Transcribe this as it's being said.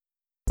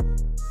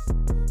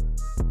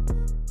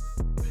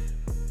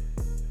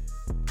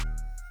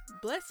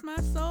Bless my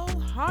soul,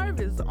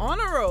 Harv is on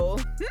a roll.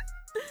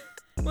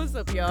 What's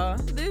up, y'all?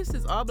 This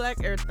is All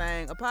Black Earth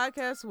Thing, a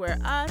podcast where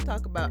I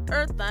talk about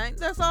everything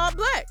that's all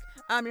black.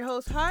 I'm your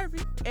host, Harvey,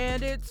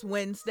 and it's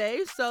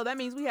Wednesday, so that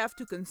means we have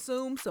to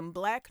consume some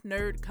black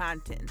nerd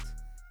content.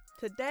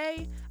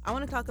 Today, I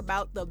want to talk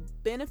about the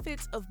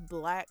benefits of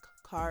black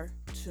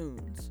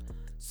cartoons.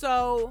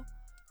 So,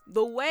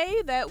 the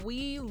way that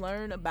we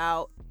learn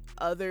about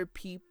other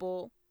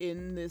people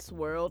in this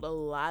world, a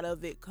lot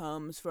of it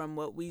comes from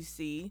what we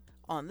see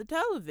on the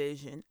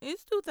television.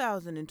 It's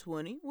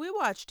 2020. We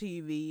watch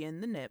TV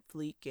and the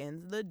Netflix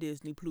and the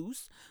Disney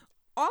Plus,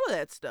 all of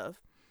that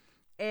stuff.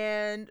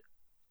 And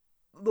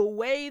the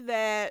way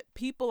that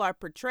people are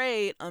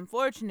portrayed,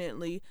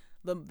 unfortunately,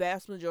 the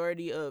vast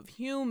majority of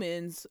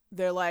humans,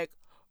 they're like,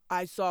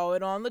 I saw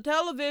it on the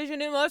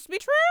television, it must be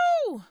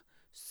true.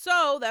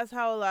 So that's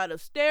how a lot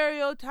of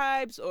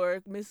stereotypes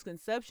or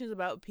misconceptions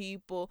about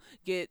people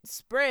get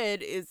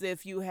spread, is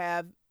if you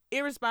have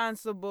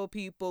irresponsible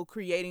people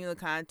creating the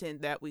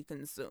content that we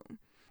consume.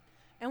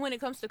 And when it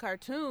comes to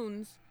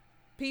cartoons,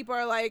 people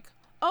are like,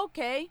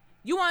 okay,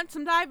 you want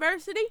some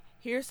diversity?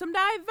 Here's some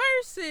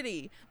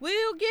diversity.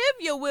 We'll give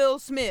you Will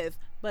Smith,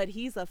 but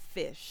he's a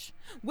fish.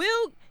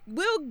 We'll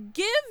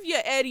give you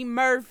Eddie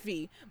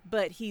Murphy,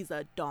 but he's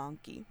a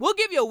donkey. We'll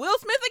give you Will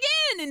Smith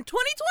again in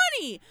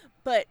 2020,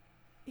 but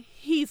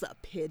he's a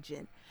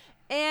pigeon.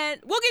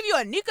 And we'll give you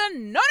Anika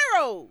Noni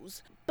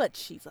Rose, but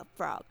she's a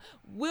frog.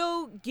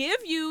 We'll give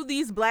you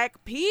these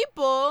black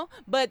people,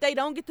 but they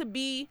don't get to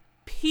be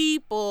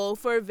people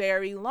for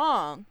very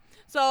long.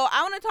 So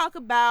I want to talk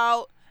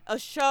about a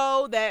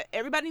show that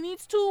everybody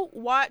needs to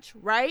watch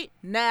right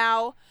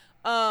now.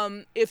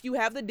 If you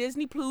have the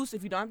Disney Plus,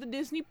 if you don't have the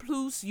Disney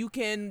Plus, you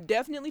can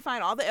definitely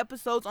find all the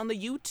episodes on the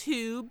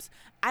YouTubes.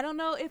 I don't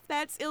know if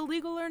that's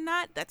illegal or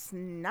not. That's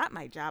not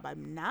my job.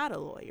 I'm not a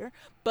lawyer.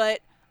 But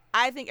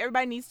I think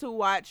everybody needs to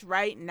watch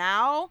right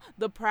now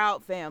The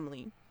Proud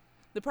Family.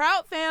 The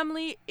Proud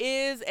Family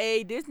is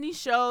a Disney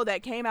show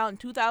that came out in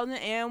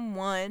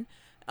 2001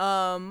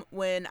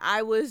 when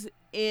I was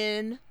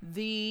in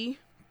the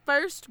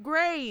first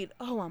grade.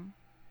 Oh, I'm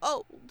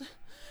old.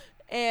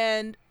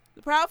 And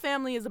The Proud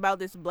Family is about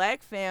this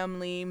black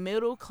family,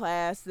 middle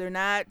class. They're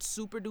not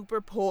super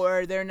duper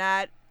poor. They're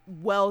not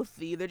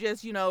wealthy. They're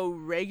just,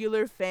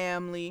 regular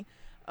family,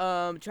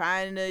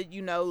 trying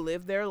to,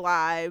 live their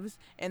lives.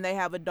 And they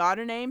have a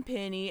daughter named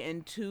Penny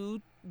and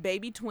two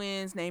baby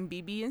twins named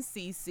BB and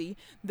Cece.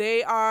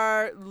 They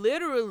are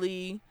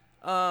literally,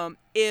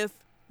 if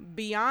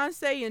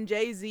Beyonce and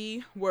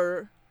Jay-Z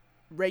were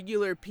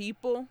regular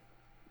people,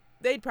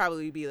 they'd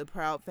probably be the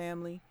Proud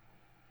Family.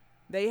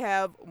 They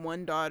have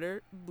one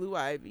daughter, Blue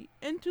Ivy,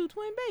 and two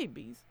twin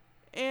babies.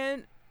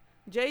 And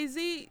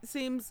Jay-Z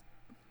seems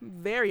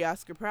very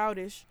Oscar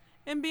Proudish.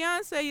 And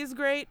Beyonce is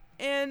great.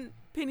 And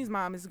Penny's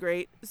mom is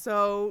great.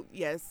 So,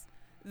 yes,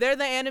 they're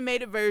the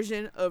animated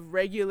version of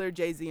regular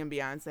Jay-Z and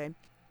Beyonce.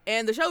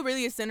 And the show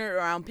really is centered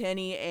around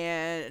Penny.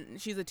 And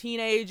she's a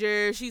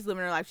teenager. She's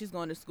living her life. She's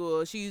going to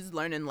school. She's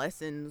learning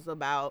lessons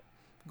about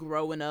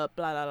growing up,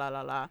 blah, blah, blah,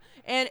 blah, blah.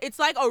 And it's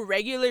like a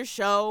regular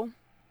show,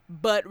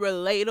 but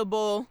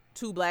relatable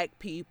to black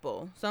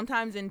people.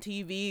 Sometimes in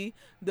TV,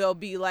 they'll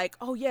be like,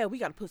 oh yeah, we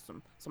gotta put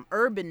some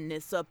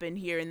urbanness up in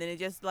here, and then it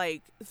just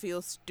like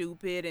feels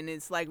stupid, and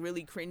it's like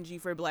really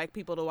cringy for black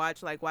people to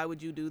watch. Like, why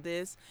would you do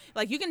this?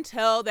 Like, you can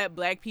tell that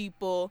black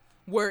people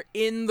were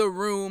in the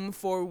room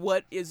for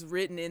what is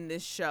written in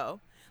this show.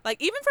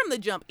 Like, even from the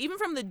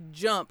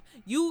jump,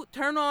 you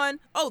turn on,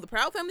 oh, The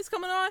Proud Family's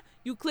coming on,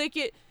 you click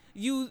it,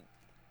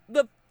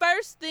 the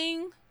first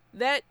thing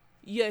that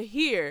you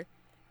hear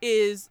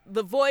is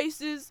the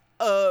voices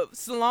of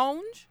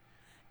Solange,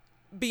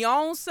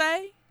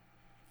 Beyonce,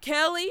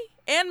 Kelly,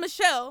 and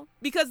Michelle,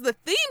 because the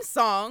theme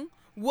song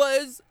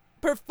was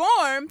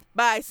performed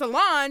by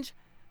Solange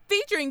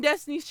featuring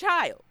Destiny's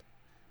Child.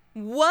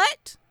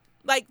 What?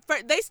 Like,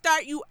 they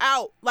start you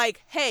out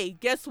like, hey,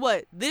 guess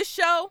what? This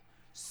show,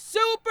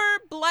 super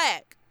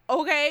black,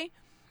 okay?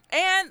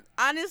 And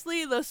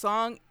honestly, the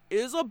song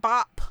is a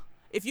bop.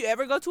 If you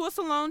ever go to a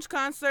Solange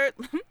concert,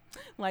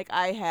 like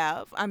I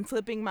have, I'm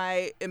flipping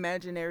my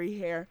imaginary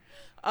hair.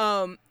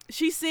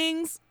 She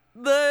sings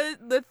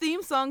the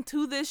theme song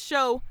to this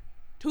show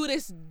to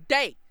this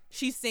day.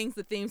 She sings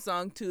the theme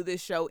song to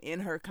this show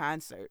in her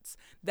concerts.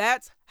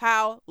 That's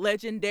how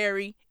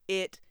legendary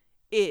it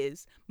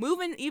is.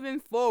 Moving even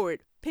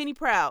forward, Penny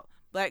Proud,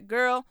 black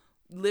girl,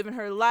 living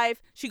her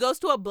life. She goes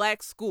to a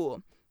black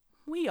school.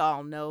 We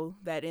all know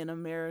that in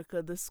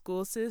America, the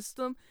school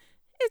system,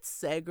 it's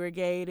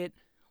segregated.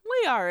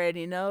 We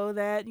already know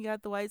that. You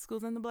got the white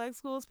schools and the black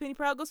schools. Penny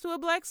Proud goes to a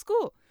black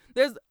school.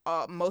 There's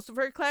most of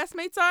her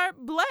classmates are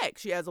black.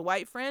 She has a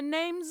white friend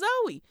named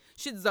Zoe.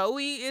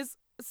 Zoe is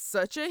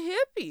such a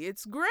hippie.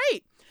 It's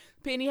great.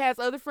 Penny has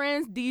other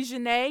friends.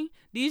 Dejanay.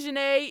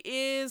 Dejanay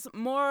is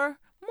more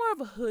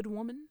of a hood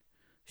woman.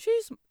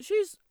 She's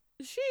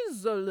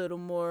a little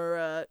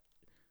more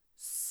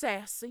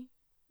sassy.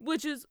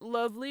 which is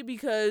lovely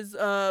because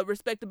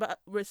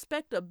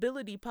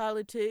respectability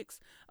politics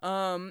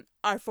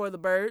are for the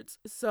birds.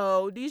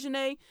 So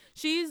Dejanay,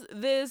 she's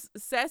this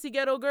sassy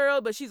ghetto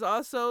girl, but she's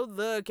also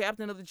the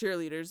captain of the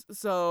cheerleaders.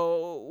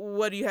 So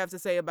what do you have to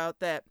say about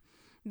that?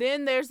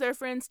 Then there's their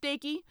friend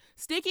Sticky.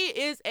 Sticky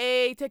is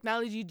a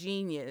technology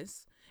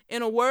genius.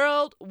 In a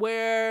world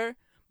where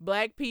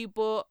black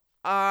people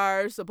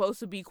are supposed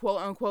to be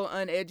quote unquote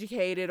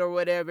uneducated or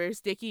whatever,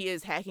 Sticky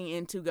is hacking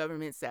into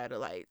government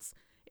satellites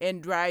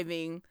and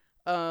driving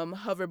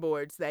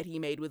hoverboards that he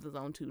made with his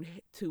own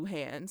two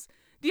hands.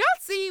 Do y'all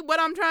see what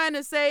I'm trying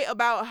to say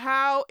about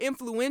how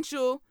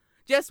influential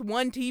just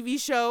one TV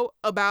show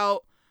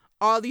about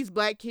all these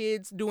black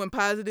kids doing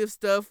positive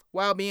stuff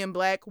while being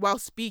black, while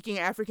speaking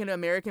African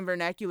American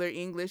vernacular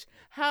English,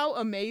 how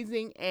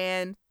amazing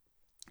and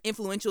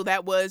influential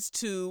that was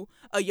to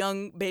a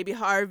young baby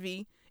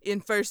Harvey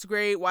in first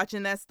grade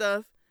watching that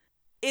stuff.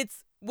 It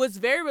was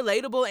very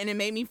relatable, and it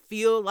made me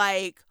feel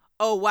like,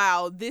 oh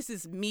wow, this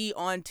is me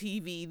on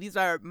TV. These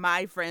are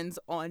my friends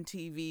on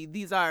TV.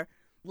 These are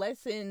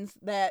lessons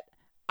that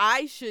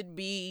I should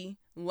be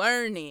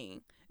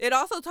learning. It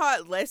also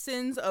taught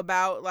lessons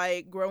about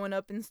like growing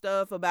up and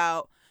stuff,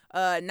 about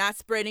not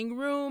spreading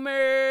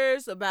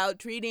rumors, about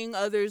treating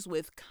others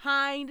with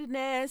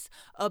kindness,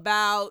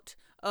 about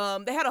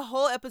they had a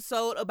whole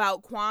episode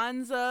about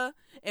Kwanzaa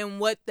and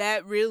what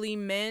that really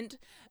meant.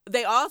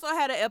 They also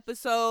had an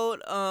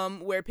episode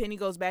where Penny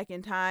goes back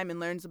in time and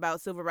learns about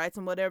civil rights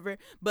and whatever.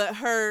 But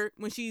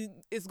when she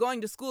is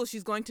going to school,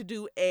 she's going to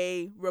do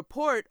a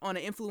report on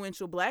an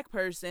influential black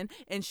person,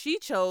 and she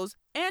chose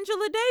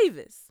Angela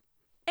Davis.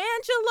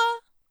 Angela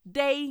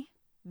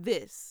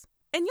Davis.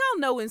 And y'all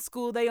know in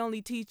school they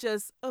only teach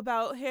us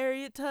about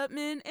Harriet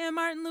Tubman and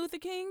Martin Luther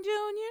King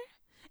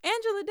Jr.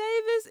 Angela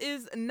Davis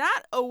is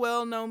not a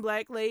well-known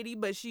black lady,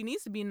 but she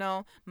needs to be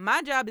known.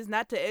 My job is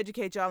not to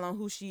educate y'all on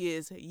who she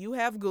is. You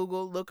have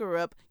Google, look her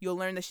up, you'll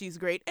learn that she's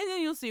great, and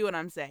then you'll see what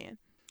I'm saying.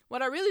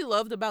 What I really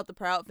loved about the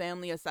Proud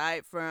Family,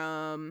 aside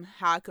from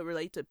how I could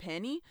relate to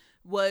Penny,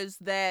 was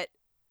that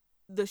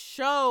the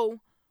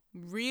show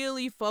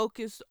really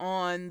focused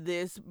on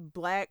this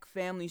black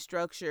family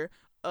structure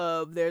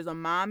of there's a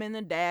mom and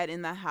a dad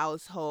in the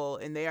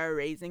household, and they are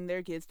raising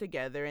their kids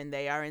together, and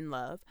they are in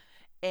love.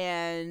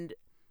 And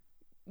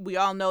we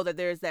all know that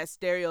there's that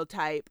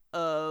stereotype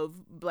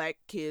of black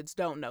kids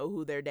don't know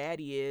who their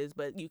daddy is,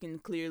 but you can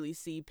clearly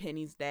see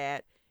Penny's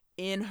dad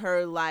in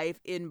her life,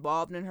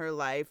 involved in her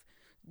life,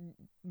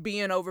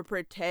 being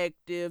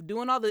overprotective,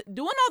 doing all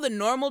the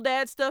normal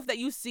dad stuff that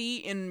you see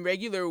in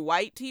regular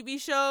white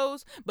TV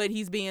shows, but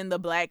he's being the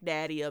black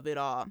daddy of it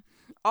all.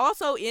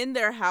 Also in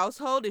their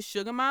household is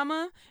Sugar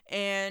Mama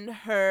and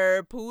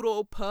her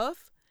poodle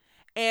Puff,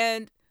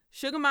 and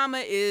Sugar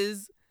Mama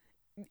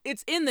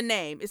it's in the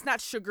name. It's not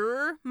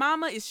Sugar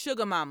Mama, it's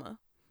Sugar Mama.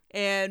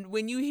 And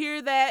when you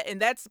hear that,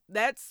 and that's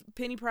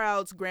Penny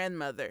Proud's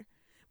grandmother.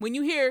 When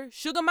you hear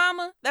Sugar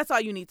Mama, that's all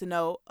you need to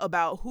know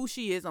about who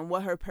she is and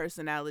what her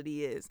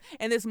personality is.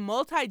 And this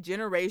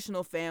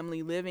multi-generational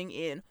family living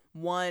in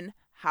one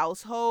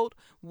household,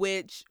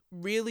 which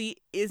really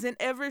isn't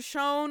ever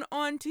shown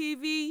on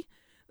TV.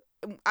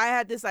 I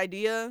had this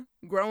idea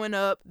growing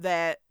up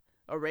that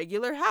a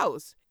regular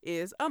house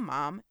is a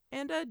mom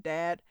and a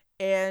dad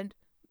and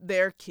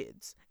their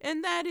kids,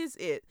 and that is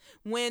it.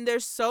 When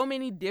there's so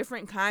many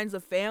different kinds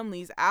of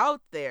families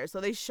out there, so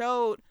they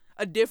showed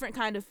a different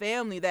kind of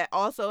family that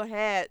also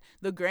had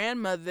the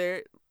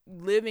grandmother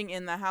living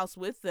in the house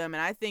with them,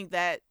 and I think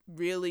that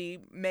really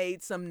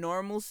made some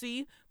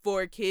normalcy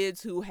for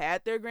kids who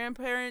had their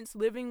grandparents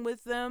living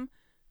with them.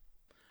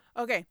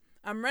 Okay,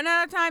 I'm running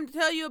out of time to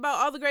tell you about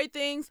all the great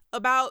things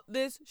about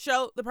this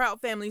show, The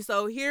Proud Family.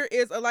 So here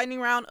is a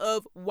lightning round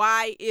of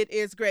why it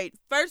is great.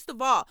 First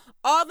of all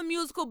the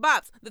musical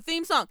bops. The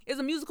theme song is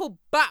a musical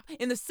bop.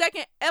 In the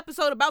second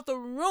episode about the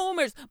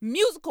rumors,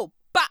 musical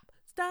bop.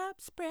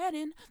 Stop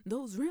spreading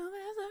those rumors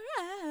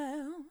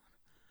around.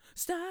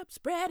 Stop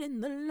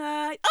spreading the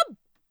light. A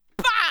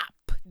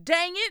bop!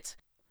 Dang it!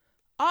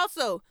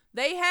 Also,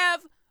 they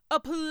have a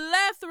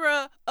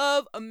plethora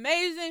of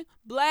amazing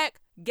black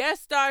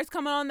guest stars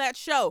coming on that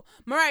show.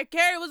 Mariah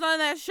Carey was on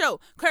that show.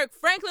 Kirk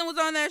Franklin was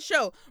on that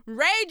show.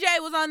 Ray J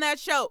was on that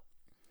show.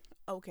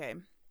 Okay,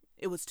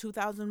 it was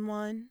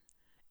 2001.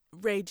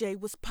 Ray J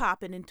was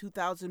popping in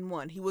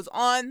 2001. He was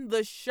on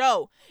the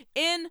show.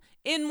 In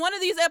one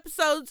of these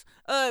episodes,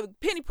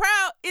 Penny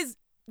Proud is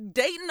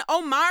dating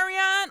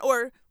Omarion,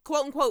 or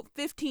quote unquote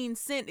 15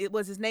 Cent. It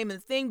was his name in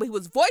the thing, but he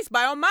was voiced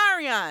by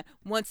Omarion.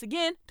 Once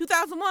again,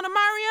 2001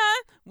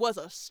 Omarion was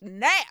a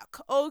snack,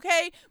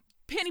 okay?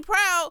 Penny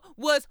Proud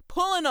was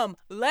pulling them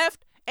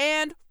left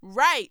and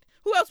right.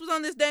 Who else was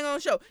on this dang on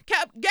show?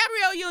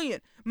 Gabrielle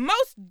Union,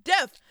 Mos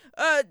Def,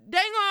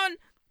 dang on,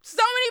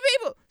 so many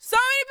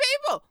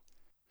people.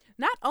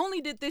 Not only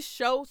did this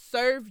show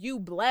serve you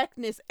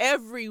blackness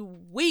every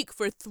week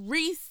for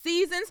 3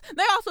 seasons,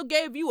 they also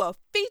gave you a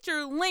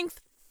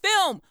feature-length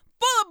film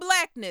full of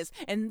blackness,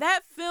 and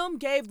that film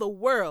gave the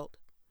world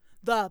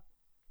the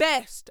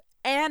best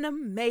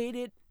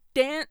animated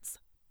dance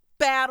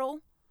battle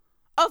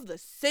of the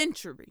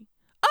century.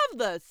 Of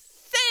the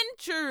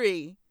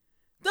century.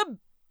 The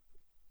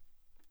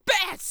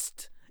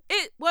best.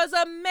 It was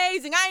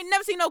amazing. I ain't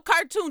never seen no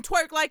cartoon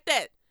twerk like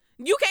that.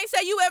 You can't say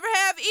you ever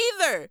have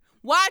either.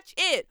 Watch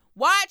it.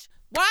 Watch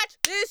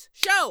this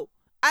show.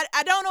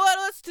 I don't know what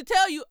else to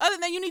tell you other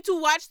than you need to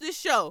watch this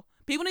show.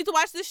 People need to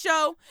watch this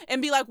show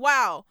and be like,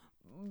 wow,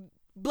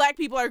 black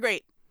people are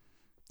great.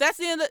 That's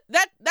the end of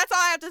that's all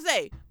I have to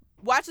say.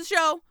 Watch the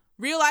show,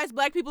 realize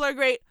black people are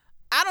great.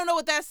 I don't know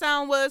what that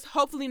sound was.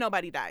 Hopefully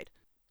nobody died.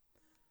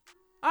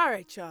 All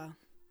right, y'all.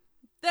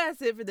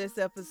 That's it for this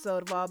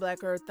episode of All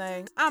Black Earth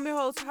Thing. I'm your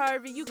host,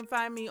 Harvey. You can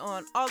find me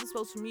on all the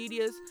social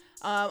medias.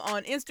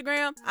 On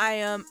Instagram, I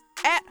am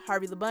at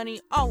Harvey the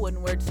Bunny, all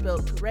one word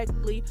spelled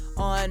correctly.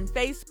 On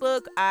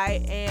Facebook,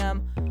 I am,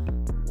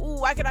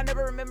 why can I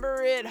never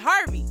remember it?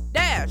 Harvey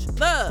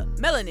the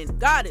Melanin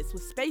Goddess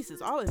with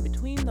spaces all in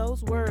between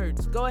those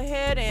words. Go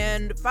ahead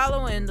and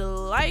follow and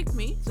like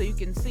me so you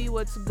can see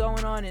what's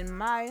going on in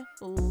my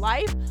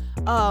life.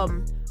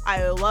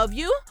 I love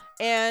you,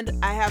 and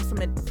I have some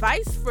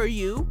advice for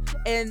you,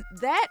 and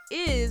that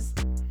is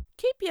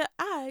keep your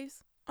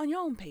eyes on your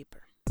own paper.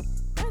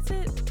 That's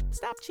it.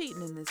 Stop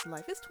cheating in this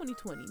life. It's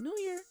 2020. New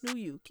year, new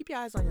you. Keep your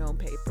eyes on your own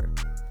paper.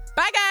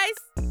 Bye,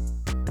 guys.